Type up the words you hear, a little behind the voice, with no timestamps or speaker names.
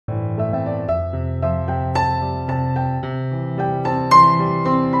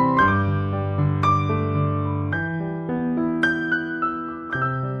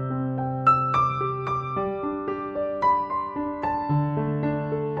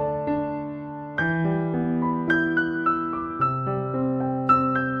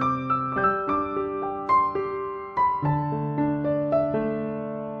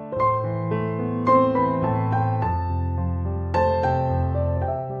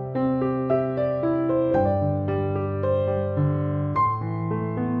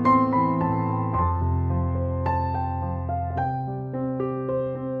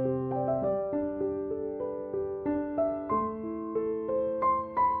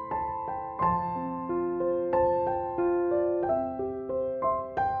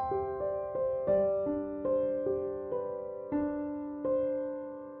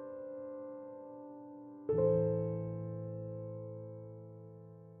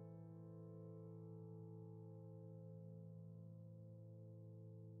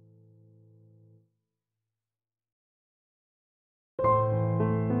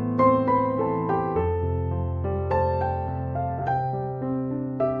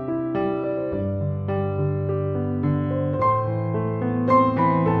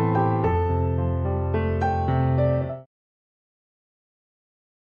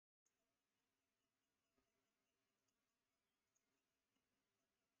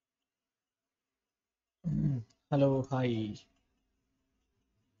Hello, hi.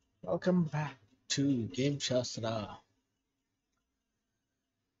 Welcome back to GameShastra.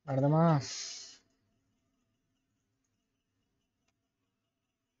 Ardama.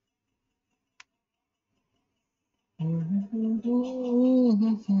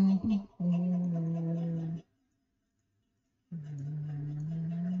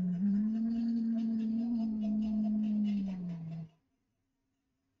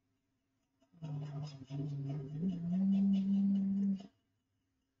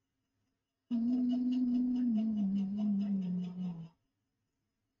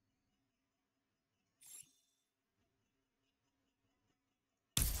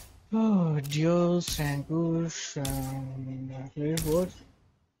 Oh, Dios, Angush, what?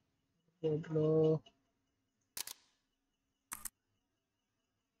 Lo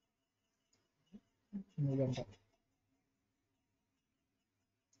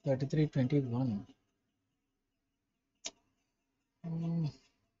 3321.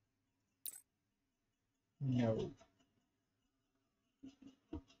 No.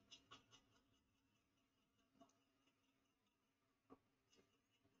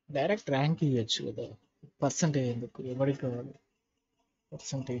 Direct rank ఇవ్వచ్చు కదా percentage ఎందుకు ఎవరికి కావాలి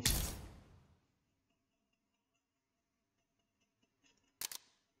percentage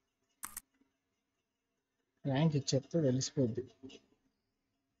rank ఇచ్చేస్తే తెలిసిపోద్ది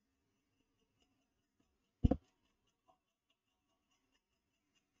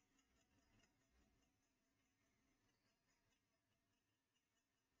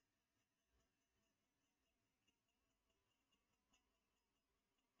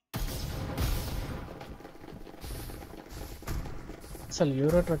అసలు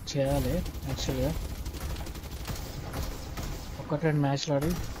యూరో ట్రక్ చేయాలి యాక్చువల్గా ఒకటి రెండు మ్యాచ్లు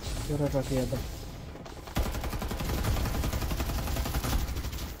ఆడి యూరో ట్రక్ చేద్దాం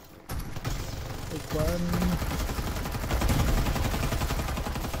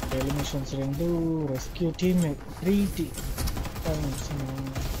daily machines 2 rescue team 3 times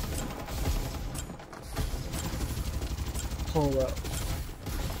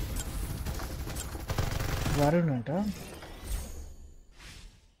Varun అంట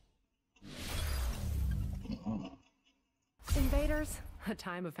Invaders, a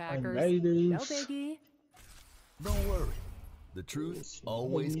time of hackers. No biggie. Don't worry. The truth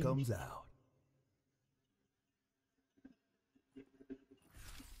always comes out.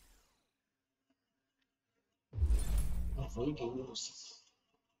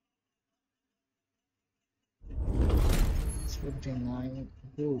 It's 59.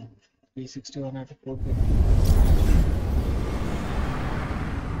 Oh, 361 at 4.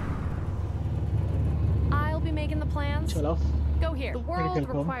 I'll be making the plans. Chalo. Go here. The world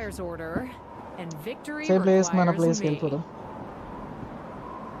Medical com. requires order, and victory Same place, mana requires place me. వెళ్ళిపోదాం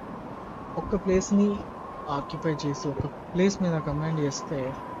ఒక్క ప్లేస్ని occupy చేసి ఒక place మీద command చేస్తే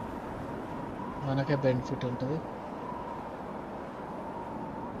మనకే benefit ఉంటుంది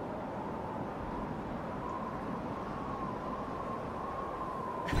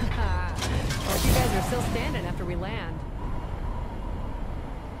Hope you guys are still standing after we land.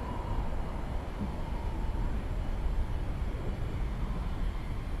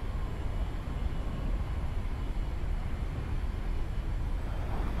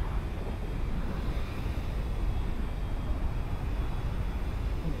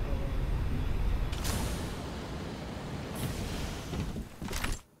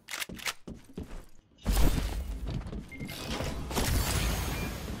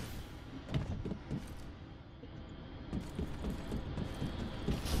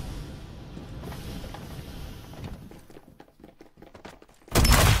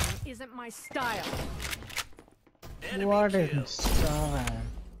 Isn't my style. What is style?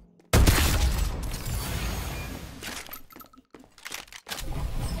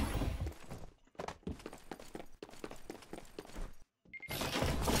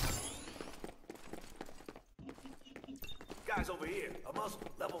 Guys over here, a muzzle,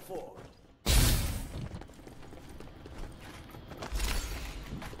 level 4.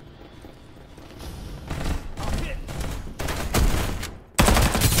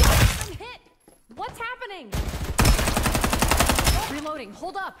 What's happening? Reloading.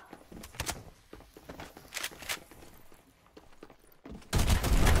 Hold up.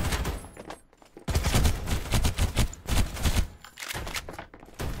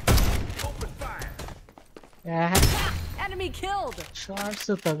 Open fire. Yeah. Enemy killed. Shots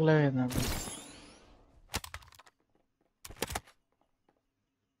తగలవేనా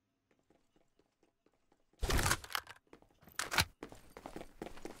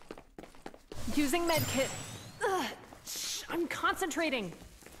Using medkit. I'm concentrating.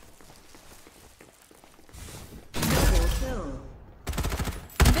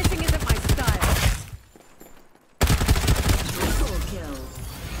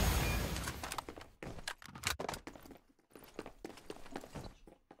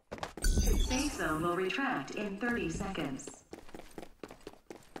 safe zone will retract in 30 seconds.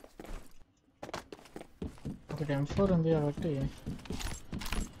 ఒకటి M4 ఉంది కాబట్టి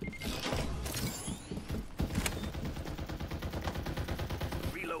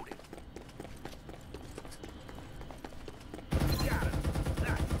Reloading.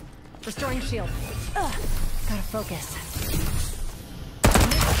 Restoring shield. Ugh, gotta focus.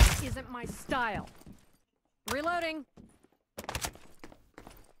 This isn't my style. Reloading.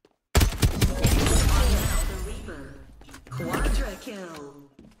 The Reaper. Quadra kill.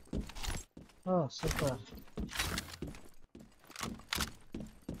 oh super.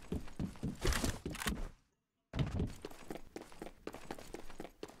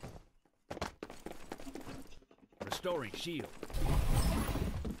 Restoring shield.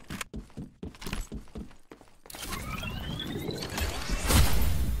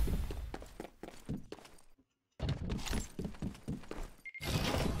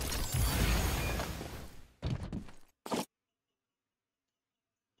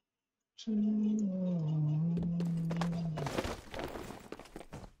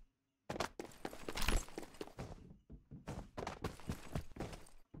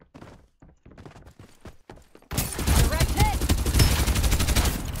 Direct hit.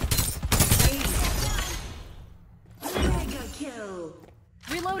 Mega kill.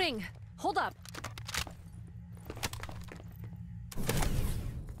 Reloading. Hold up.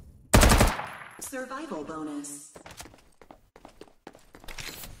 Survival bonus.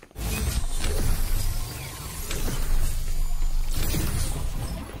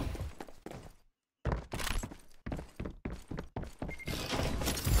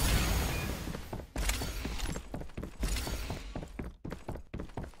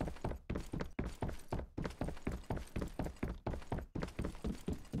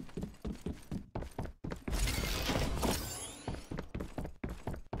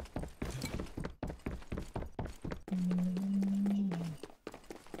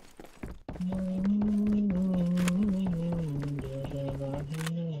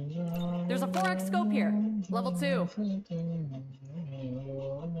 There's a 4x scope here. Level 2.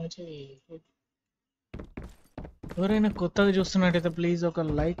 ఎవరైనా కొత్తగా చూస్తున్నట్టయితే please ఒక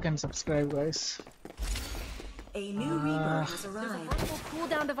like and subscribe guys. A new Reaper has There's a arrived. portable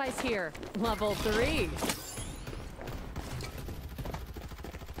cooldown device here. Level 3.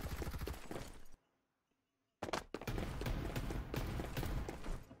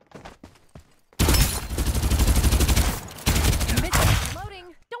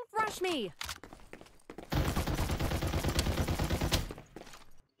 Loading. Don't rush me.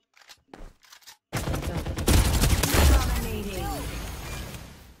 Dominating.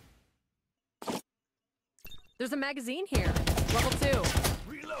 There's a magazine here. Level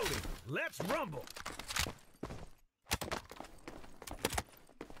 2. Reloading. Let's rumble.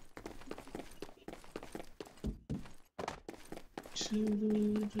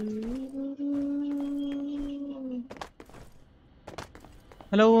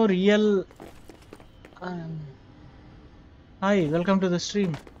 Hello, real. Hi, welcome to the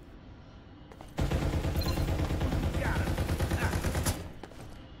stream.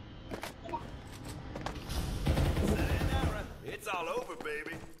 It's all over,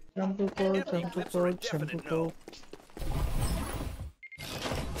 baby. Shampoo code, shampoo code, shampoo code.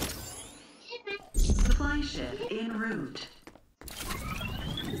 Supply ship en route.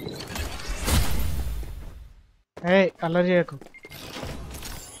 Hey, అల్లరి చేయకు.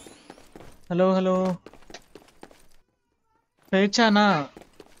 Hello hello पहचाना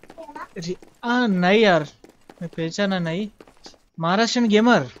नहीं यार मैं पहचाना नहीं Maharashtrian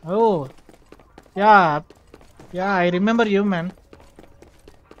gamer oh yeah I remember you man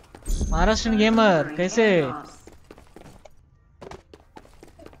Maharashtrian gamer कैसे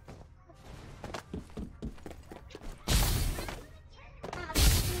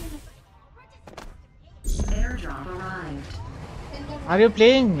Airdrop arrived. are you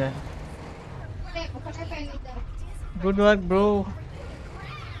playing good work bro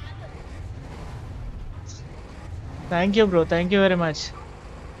thank you bro thank you very much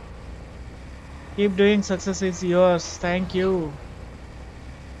keep doing success is yours thank you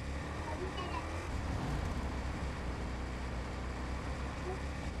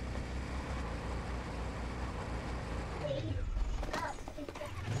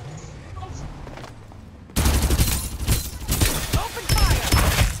Open fire.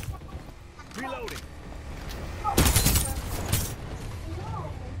 Reloading.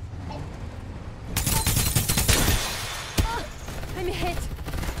 I'm hit.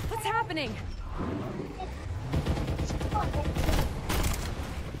 What's happening?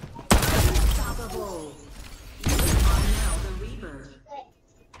 Unstoppable. You are now the Reaper.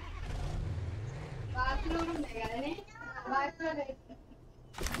 Yeah,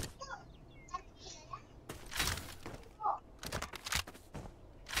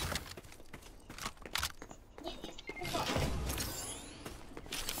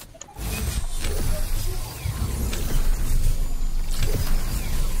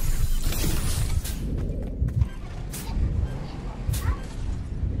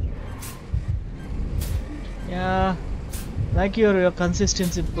 like your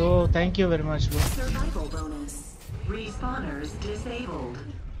consistency, bro. Thank you very much, bro. Survival bonus. Respawners disabled.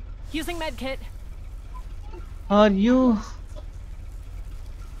 Using medkit. Are you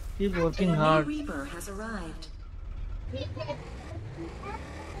keep working A new hard? Reaper has arrived.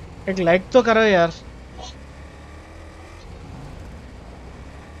 एक like तो करो यार.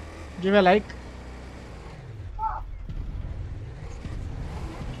 Give a like.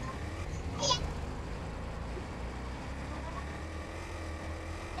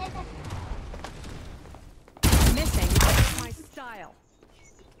 Missing my style.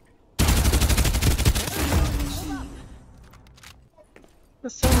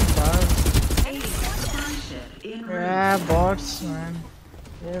 There's some bugs. Starship en route. Yeah, bots, man.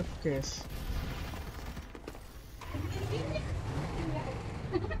 AFKs.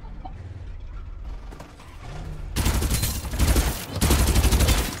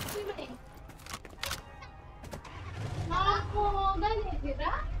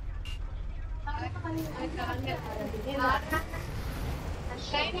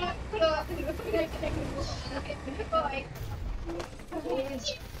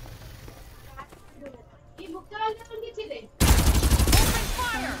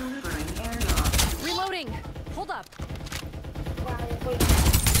 Delivering airdrop. Reloading. Hold up.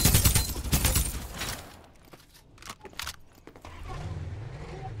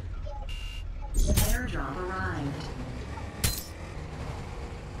 Airdrop arrived.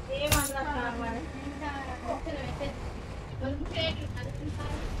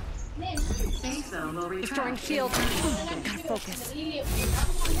 Safe zone will Restoring retract. shield. Gotta focus.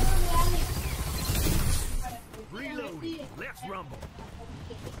 Reloading. Let's rumble.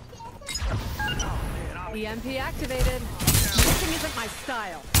 EMP activated. Shifting isn't my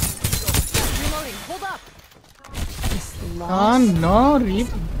style. Reloading. Hold up. This Oh loss no,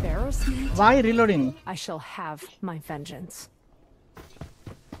 embarrassment. why reloading? I shall have my vengeance.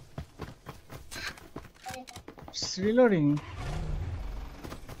 It's reloading.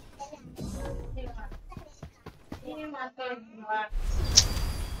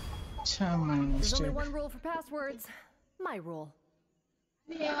 Cha, my There's only mistake. one rule for passwords. My rule.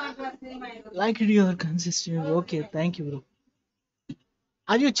 Like your consistency. Okay, thank you, bro.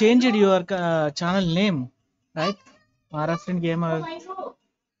 Are you changed your channel name, right? Maharashtrian Gamer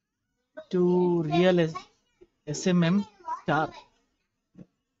to Real SMM Star.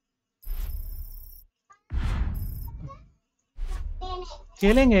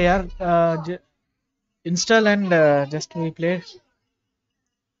 खेलेंगे यार. Install and just we play.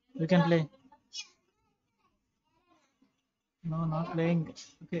 We can play. No, not playing.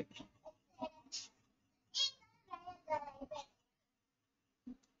 Okay.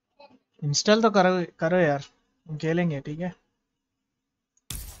 Install तो करो करो यार. हम खेलेंगे, ठीक है.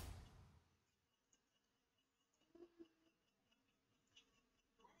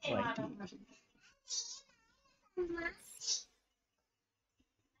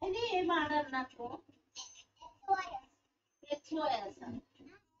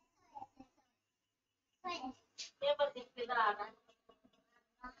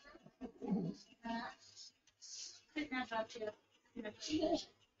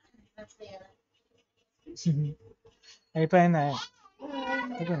 అయిపోయిందా?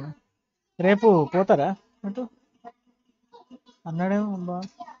 అయిపోయిందా? రేపు పోతారా అటు అన్నాడేమో అబ్బా.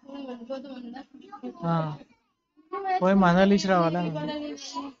 పోయి మందలు ఇచ్చి రావాలా?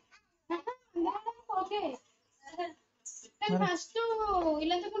 ఫస్ట్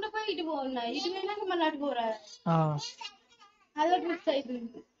ఇల్లంతకుండా పోయి ఇటు పోన్నా, ఇటు పోయినాక మళ్ళీ అటు పోరా, అదొక మిస్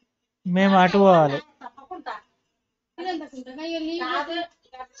అయిపోయింది. మేము అటు పోవాలి. ఇల్లంతకుండా లీవ్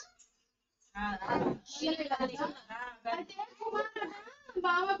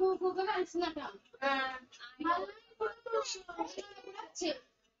బావ కూగా కలిసినట.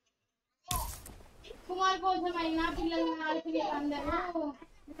 కుమార్ కోసం అయినా పిల్లలు ఆడపిల్లలు అందరూ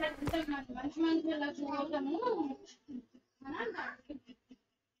మంచి మంచి వాళ్ళకి చూడటము అని అంటారు.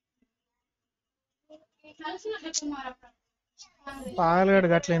 కలిసినట్ట కుమార్ అప్పుడు పాగలగాడు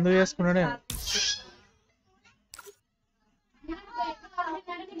అట్లా ఎందుకు చేసుకున్నాడే?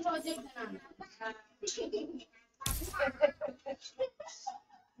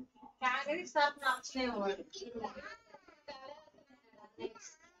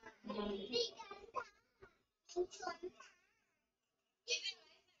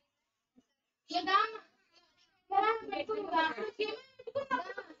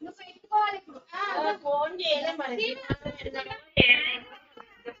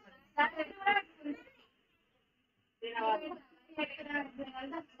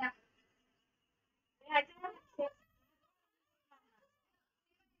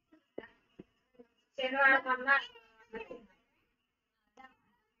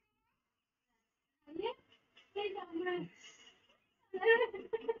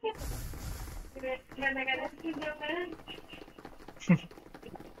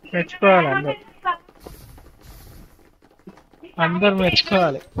 మెచ్చుకోవాలి అందరు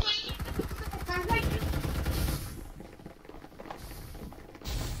మెచ్చుకోవాలి.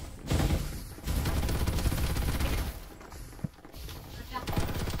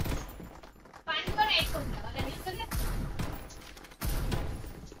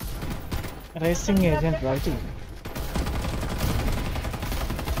 రేసింగ్ ఏజెంట్ రైటింగ్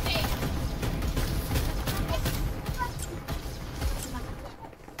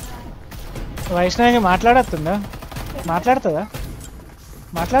వైష్ణవి మాట్లాడుతుందా? మాట్లాడుతుందా?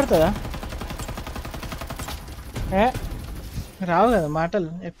 ఏ రావు కదా మాటలు,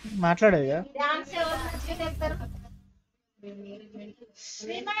 మాట్లాడేది కదా.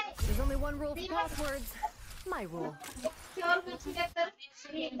 There's only one rule for passwords. My rule.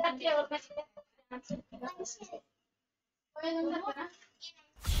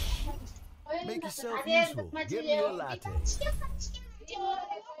 Make yourself useful. Give me a latte.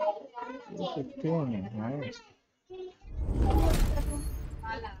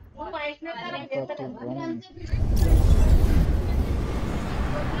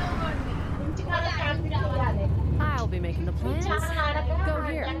 I'll be making the plans. Go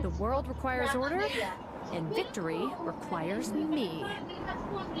here. The world requires order, and victory requires me.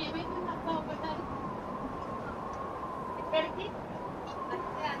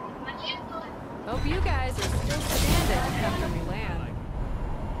 Hope you guys are still standing after we land.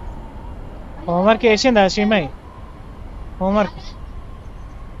 Homework చేసిందా శ్రీమయ్? Homework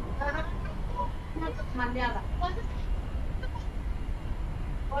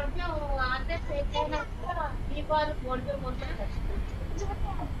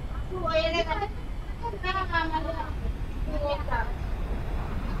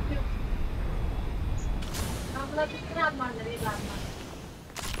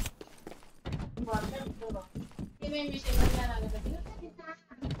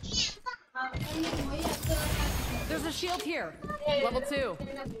There's a shield here. Level 2.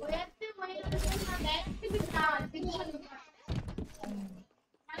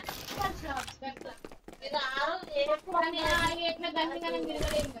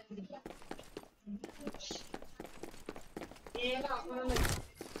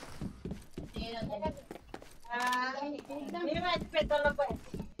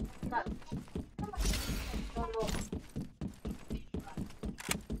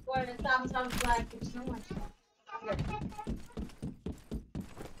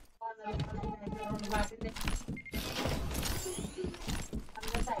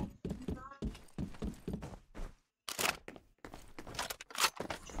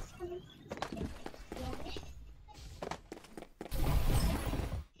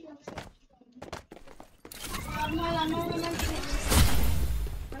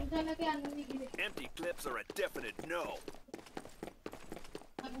 Empty clips are a definite no.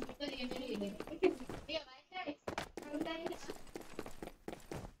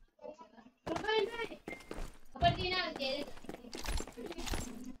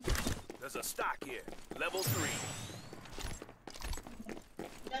 There's a stock here. Level 3.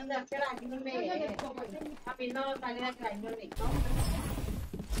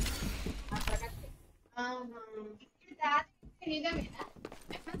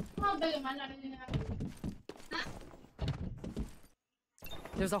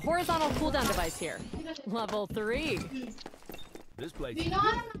 There's a horizontal cooldown device here. Level 3. This place. Safe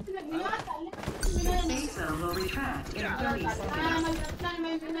zone will retract in 30 seconds.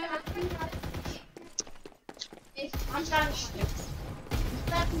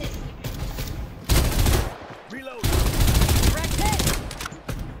 Reload. Direct hit.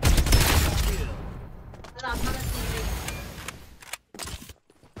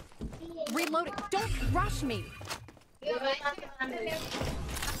 Reloading. Don't rush me.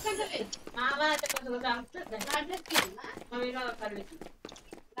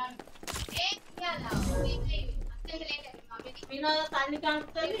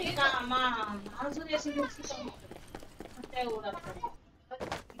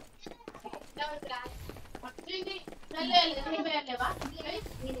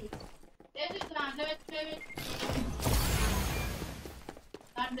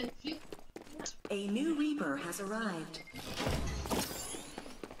 A new Reaper has arrived.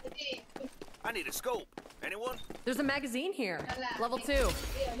 I need a scope and Anyone? There's a magazine here. Level 2.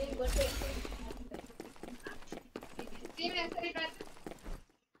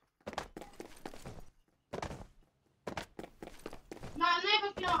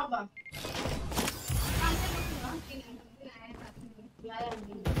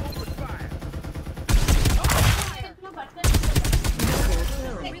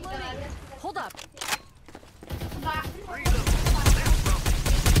 Hold up.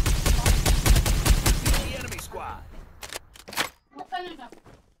 The enemy squad.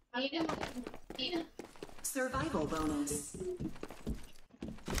 Survival bonus.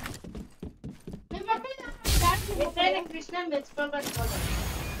 Krishna మెచ్చుకోబట్టుకోవాలి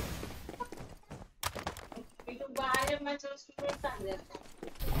ఇటు బాగా చూసుకుంటే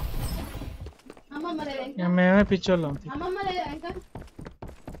అమ్మమ్మ లేదా ఇంకా మేమే పిచ్చోళ్ళం. అమ్మమ్మ లేదా ఇంకా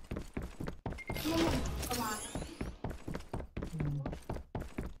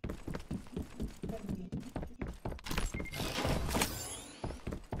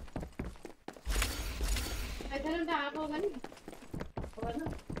అయితే ఆపోగాని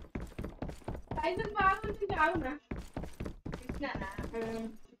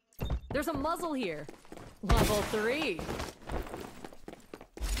There's a muzzle here. Level 3.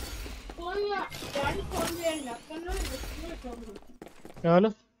 ఎవరు అయింది అప్పుడే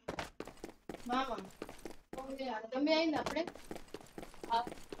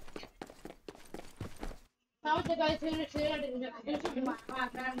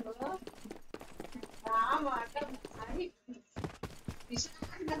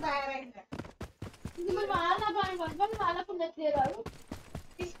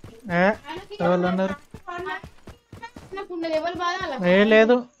ఎవరు అన్నారు? ఎవరు బాధ ఏ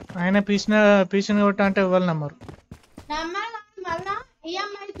లేదు, ఆయన పీసిన కొట్ట అంటే ఎవరు నమ్మరు. మళ్ళా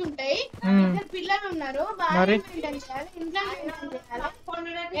ఈఎంఐస్ ఉంటాయి, ఇద్దరు పిల్లలు ఉన్నారు, మరి ఇంట్లో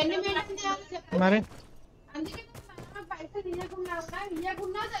ఎన్ని మెయింటైన్ చేయాలి చెప్పండి. మరి అందుకే పైసలు ఇవ్వకుండా సరే,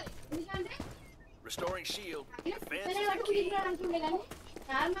 ఎందుకంటే Restoring shield. అనుకుంటే కానీ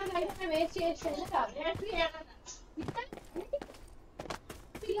నార్మల్ అయితే వేస్ట్ చేసేది కాదు.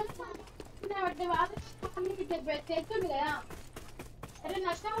 తెస్తుంది కదా, అరే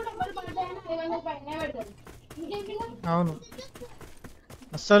నష్టం కూడా ఎవరు పడ్డాయని 500 పైన పెడతారు. ఇంకేంటి అవును,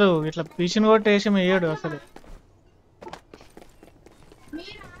 అస్సలు ఇట్లా పీసిన కొట్టి వేసి వేయడు అసలు.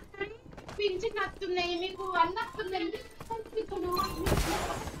 మీరు పింఛన్ వస్తున్నాయి, మీకు అన్న వస్తున్నాయి,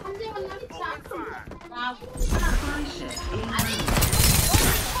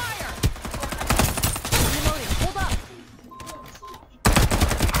 Hold up.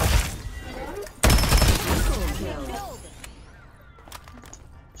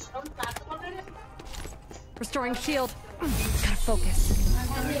 Restoring shield. Gotta focus.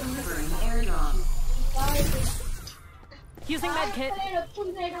 Using med kit.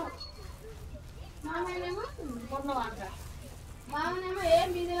 మామనేమో ఏం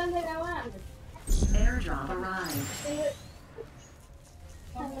బీజలంతా కావాలి. Airdrop arrived.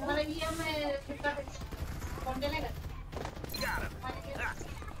 Got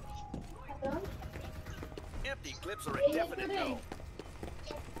him. Empty clips are a definite no.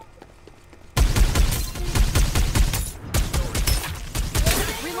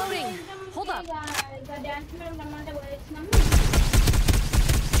 Reloading. Hold up.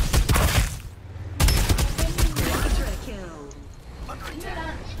 Extra kill. Under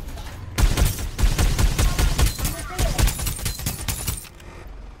attack.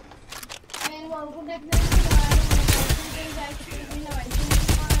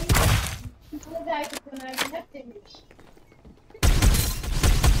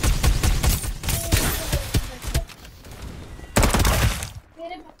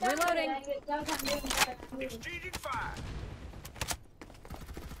 Reloading. Exchanging fire.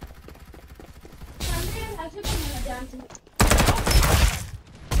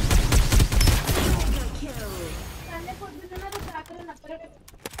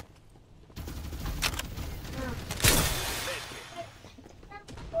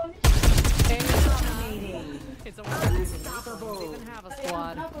 It's a unstoppable. They even have a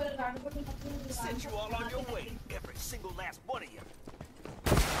squad. Send you all on your way. Every single last one of you.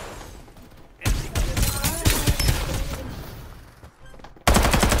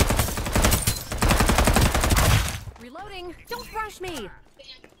 Reloading. Don't rush me.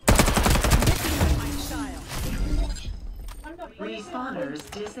 Respawners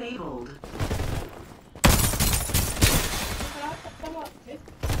disabled.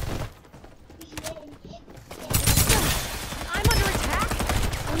 I'm under attack.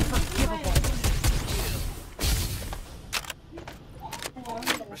 Unforgivable.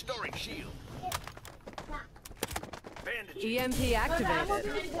 Restoring shield. Bandage. EMP activated.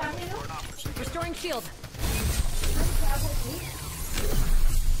 Restoring shield.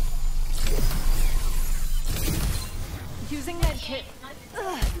 Using med kit.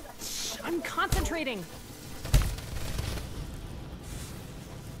 Ugh. I'm concentrating.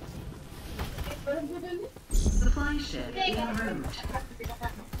 Supply ship en route.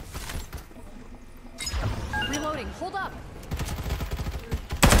 Reloading. Hold up.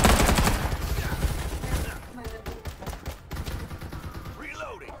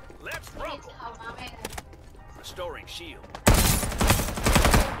 Reloading. Let's rumble. Restoring shield.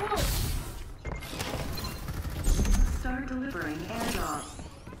 Start delivering airdrop.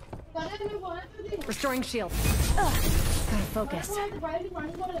 Restoring shield. Ugh. Gotta focus.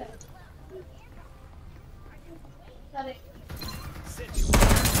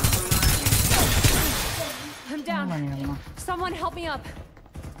 I'm down. Someone help me up.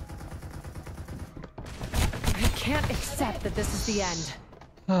 I can't accept that this is the end.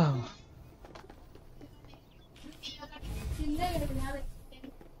 Oh.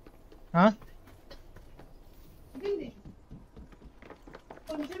 Huh?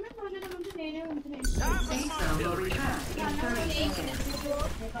 Safe zone will retract in 30 seconds.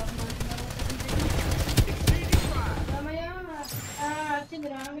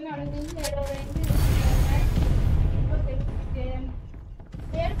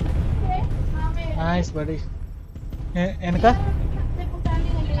 Nice, buddy. వెనక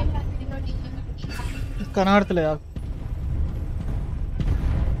కనబడతలేదా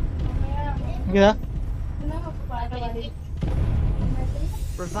ఇదా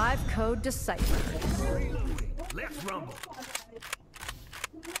Revive code to CYFER. Let's rumble.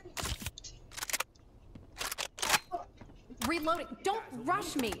 Reloading. Don't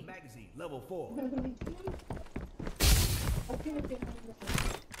rush me. Magazine level 4.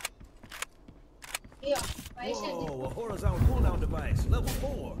 Whoa, a horizontal cooldown device level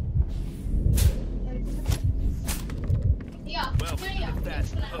 4. Well,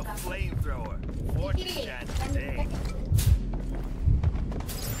 that's a flamethrower. Fortune shot today.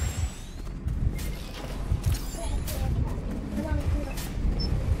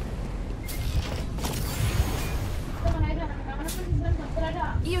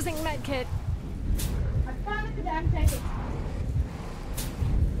 Using medkit.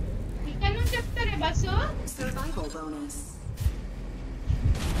 Survival bonus.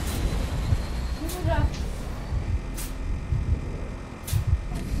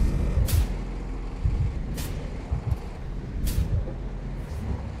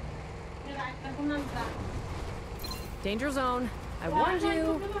 Danger zone. I warned you.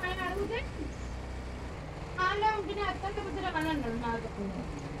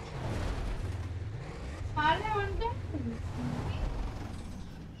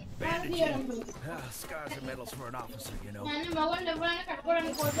 Bandaging. Scars are medals for an officer, you know.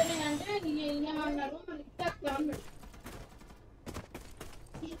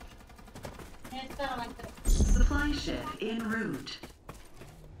 Supply ship en route.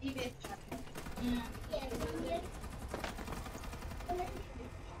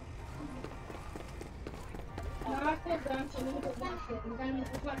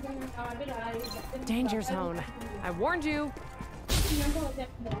 Danger zone. I warned you.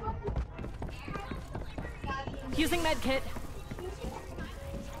 Using medkit.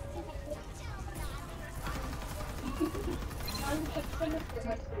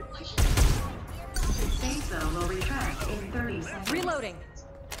 Safe zone will retract in 30 seconds. Reloading.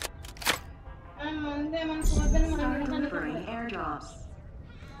 Start delivering airdrops.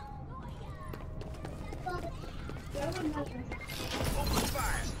 Open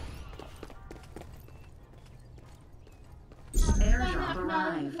fire. Airdrop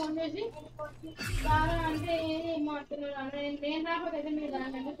arrived. I'm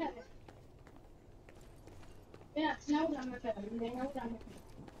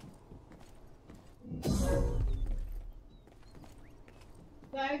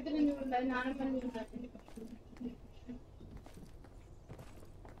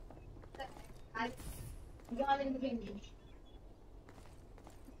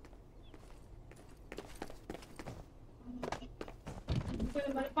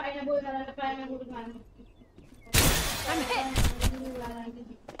hit.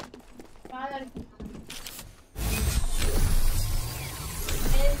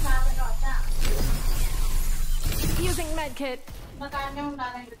 Using medkit.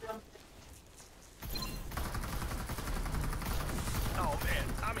 Oh man,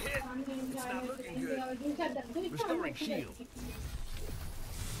 I'm hit. It's not looking good. Restoring shield.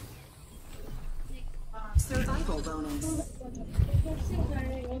 Survival bonus.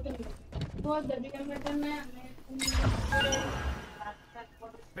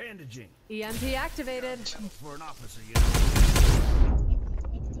 Bandaging. EMP activated. For an officer, you know.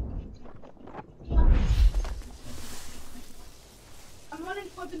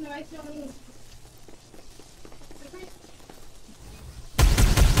 Reloading.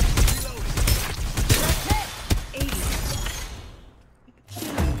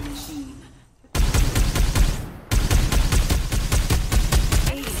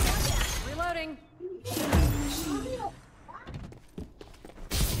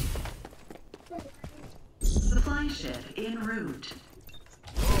 Supply ship en route.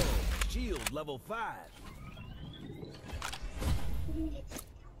 Oh, shield level 5.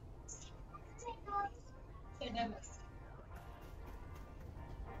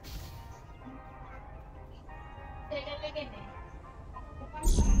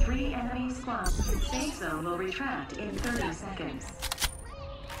 Three enemy squads. Safe zone will retract in 30 seconds.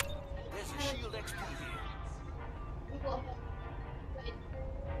 There's a shield XP here.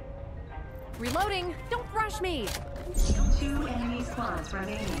 Reloading. Don't rush me. 2 enemy squads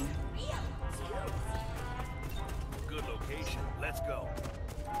remaining. Good location. Let's go.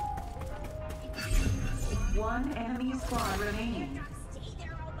 1 enemy squad remaining.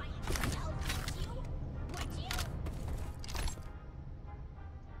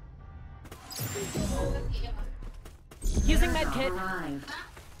 Using Airdrop medkit. arrived.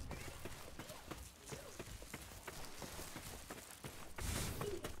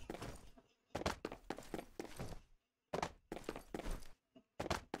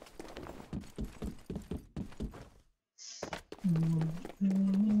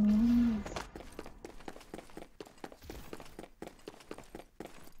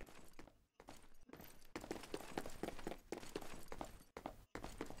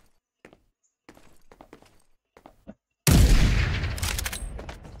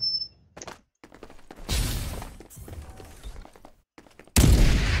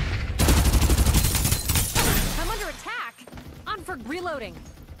 I'm under attack. On for reloading.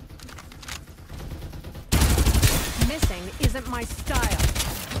 Missing isn't my style.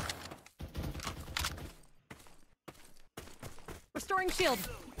 Restoring shield.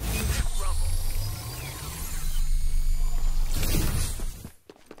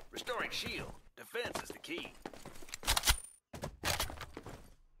 Restoring shield. Defense is the key.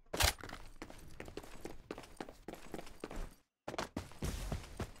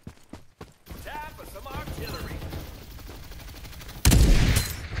 Time for some artillery.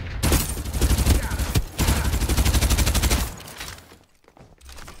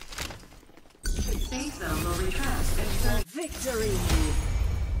 Safe zone will retract in 30 Victory!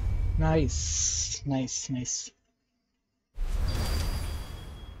 Nice, nice, nice.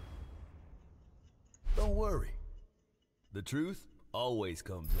 Don't worry. The truth always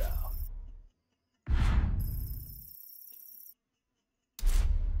comes out.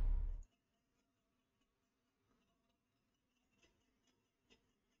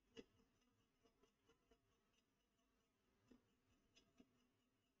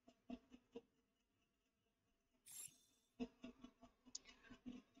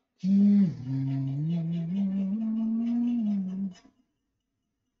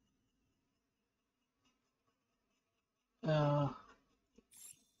 Uh,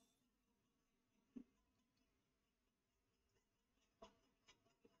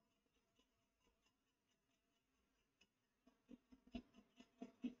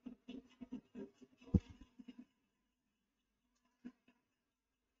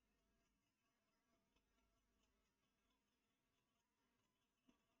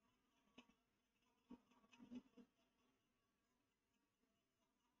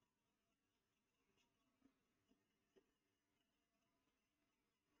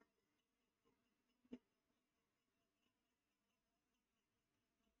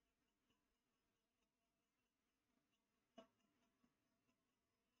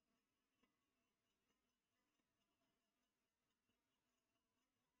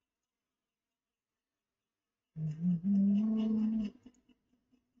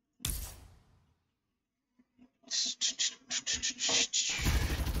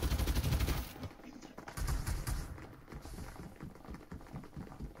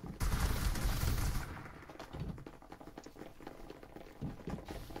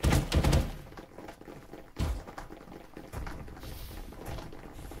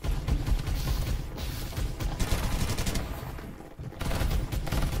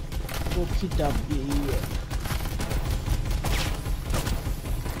 Okie dokie.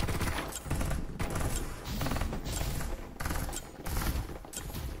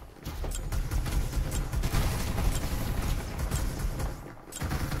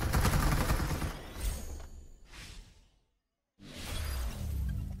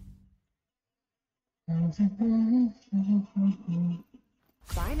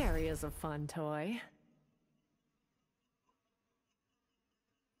 Binary is a fun toy.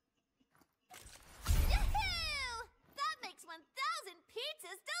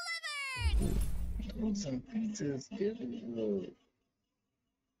 Some pizzas.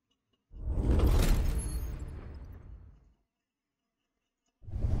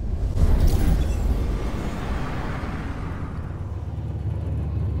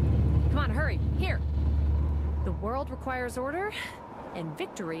 Come on, hurry. Here. The world requires order, and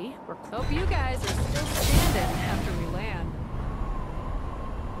victory. Hope you guys are still standing after we land.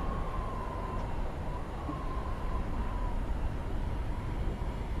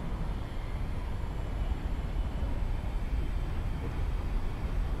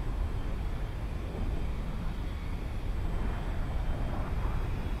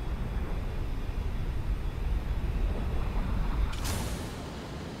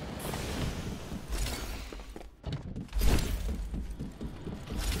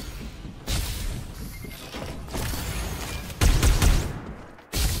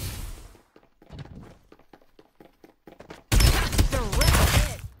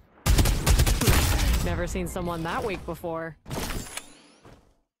 Never seen someone that weak before.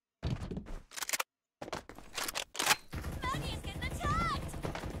 Maggie's getting attacked!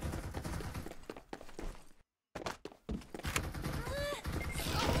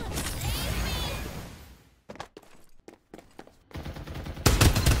 Someone save me!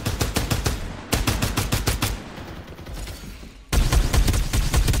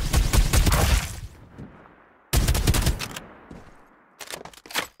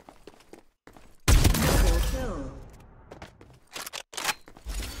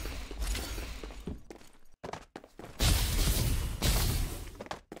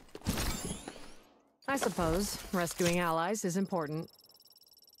 I suppose rescuing allies is important.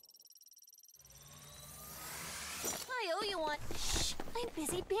 I owe you one. Shh! I'm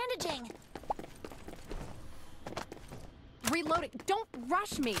busy bandaging. Reloading. Don't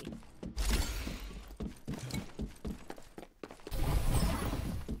rush me.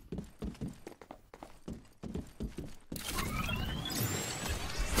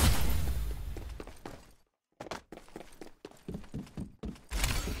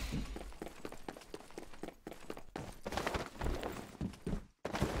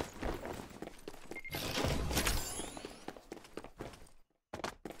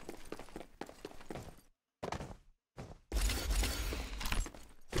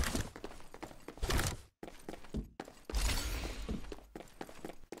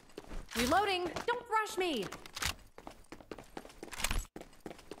 Reloading! Don't rush me!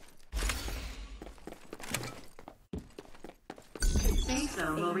 Safe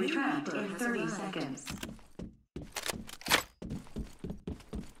zone will retract in 30 seconds.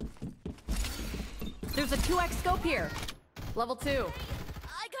 There's a 2x scope here. Level 2.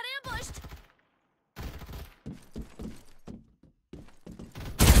 I got ambushed!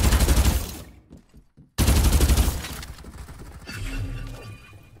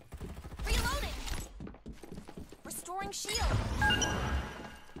 Reloading! Restoring shield!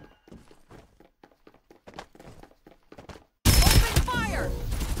 Open fire!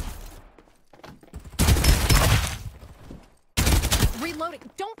 Reloading.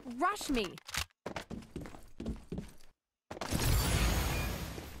 Don't rush me.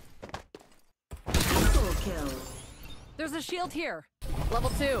 Triple kill. There's a shield here.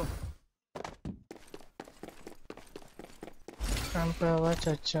 Level 2. చంపావా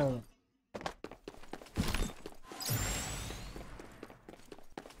చచ్చావు.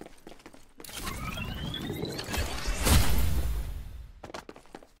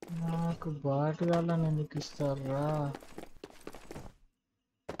 నాకు బాటుగాళ్ళని ఎందుకు ఇస్తారా?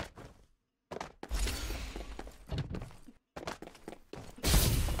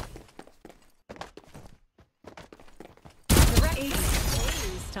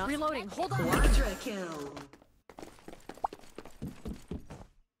 Reloading. Hold on. Quadra kill.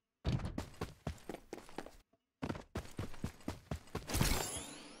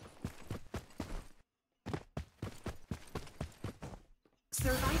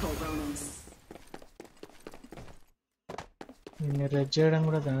 Survival bonus. నిన్ను red చేయడం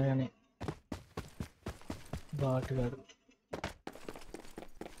కూడా తనగానే బాటుగాడు.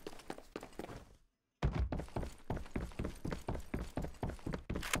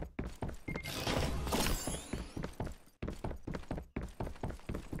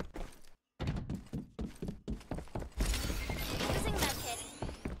 Using medkit.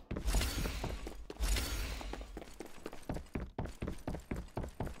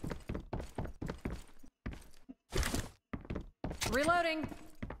 Reloading.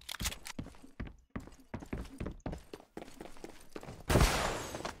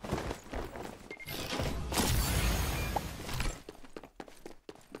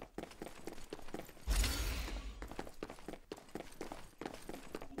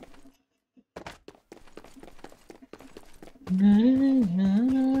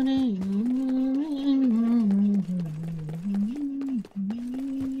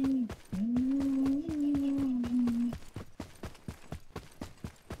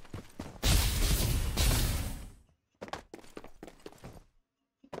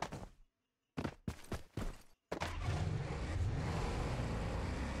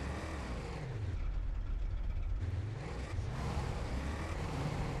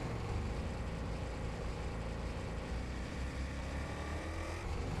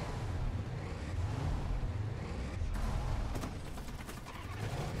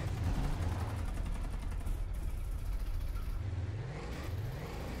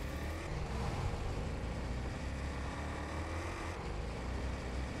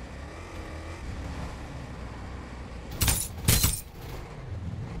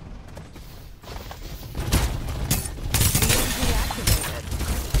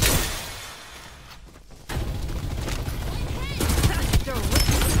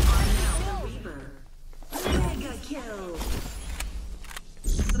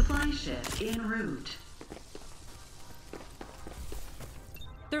 en route.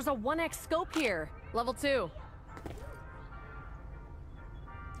 There's a 1x scope here. Level 2.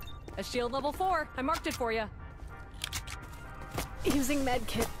 A shield level 4. I marked it for you. Using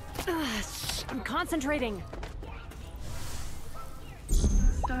medkit. I'm concentrating.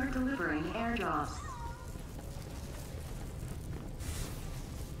 Start delivering airdrops.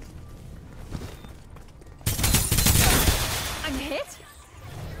 I'm hit?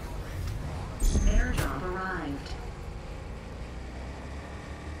 Airdrop arrived.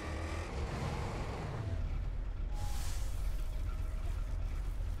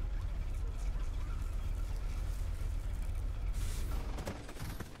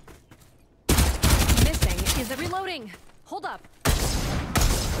 Missing. Is it reloading? Hold up.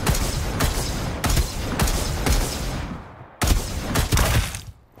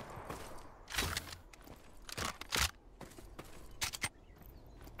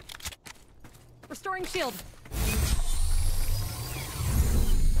 Restoring shield.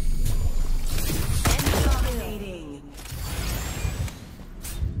 Dominating.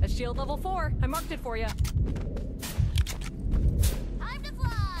 A shield level 4. I marked it for you. Time to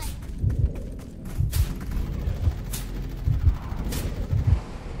fly.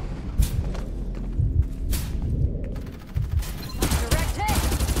 Direct hit.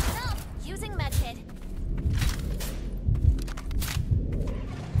 No, using medkit.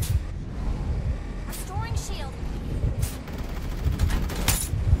 Restoring shield.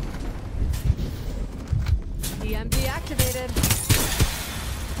 EMP activated.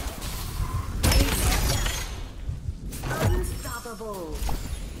 Unstoppable.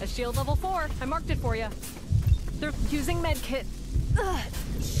 A shield level 4. I marked it for you. They're using medkit.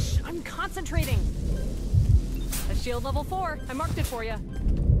 I'm concentrating. A shield level 4. I marked it for you.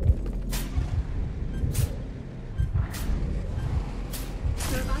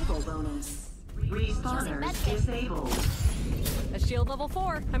 Survival bonus. Respawners disabled. A shield level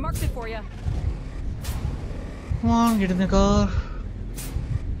 4. I marked it for you. Come on, get in the car.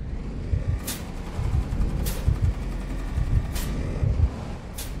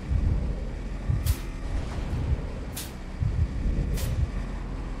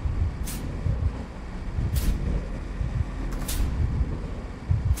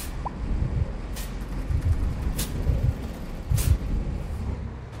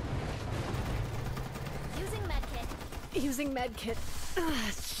 Using medkit. Using medkit.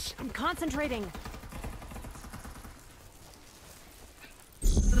 I'm concentrating.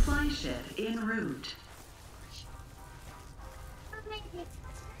 Supply ship en route.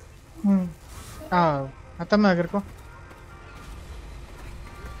 आता मैं अगर को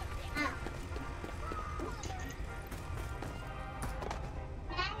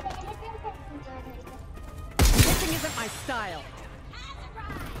Missing isn't my style.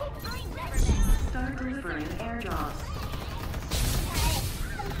 I never miss. Start delivering airdrops.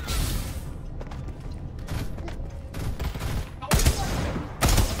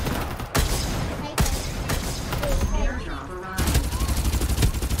 Airdrop arrived.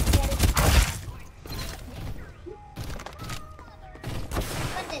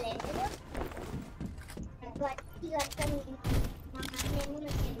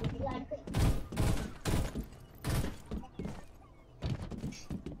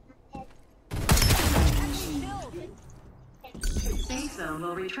 Safe zone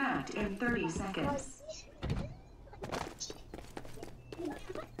will retract in 30 seconds.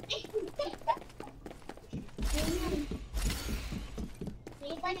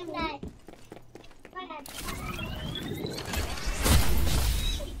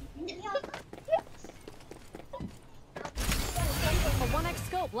 A 1x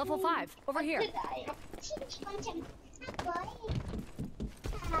scope, level 5. Over here.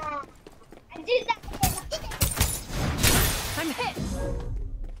 I'm hit.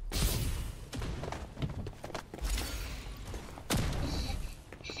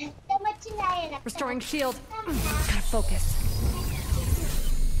 Restoring shield. Gotta focus.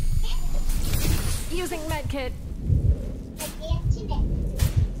 Using medkit.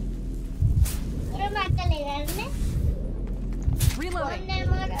 Reloading.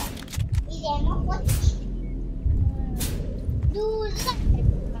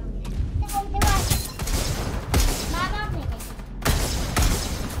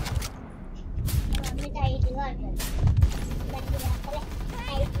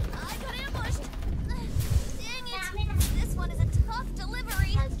 Hey, I got ambushed. Dang it. This one is a tough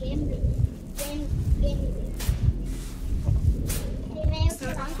delivery.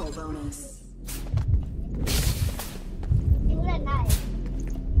 Survival bonus.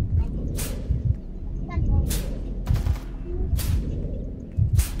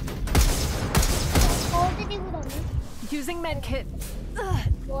 med kit.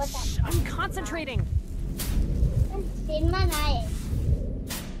 Shh, I'm concentrating.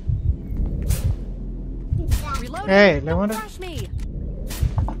 Reloading. Hey, Don't Lemon. rush me.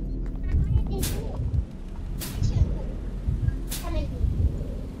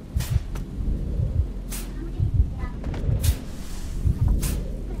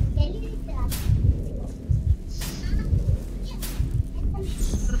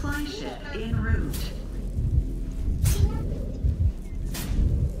 Supply ship en route.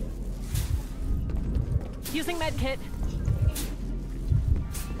 Using med kit.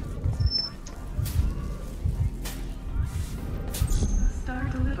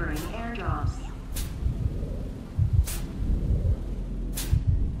 Start delivering airdrops.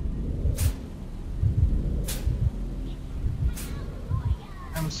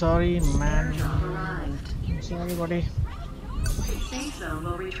 I'm sorry, man. Airdrop arrived. I'm sorry, buddy. Safe zone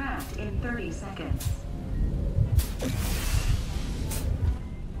will retract in 30 seconds.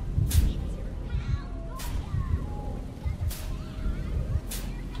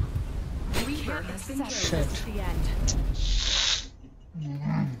 Reaper has been killed. Shit. The end.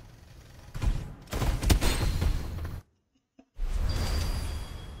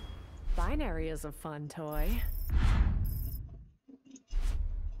 Binary is a fun toy.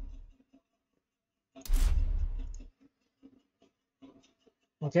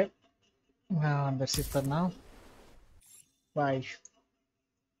 Okay. That's it for now. Bye.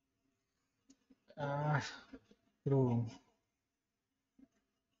 Bro.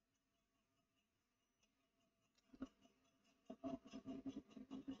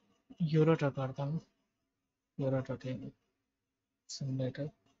 Euro truck ఆడతాను. Euro truck simulator.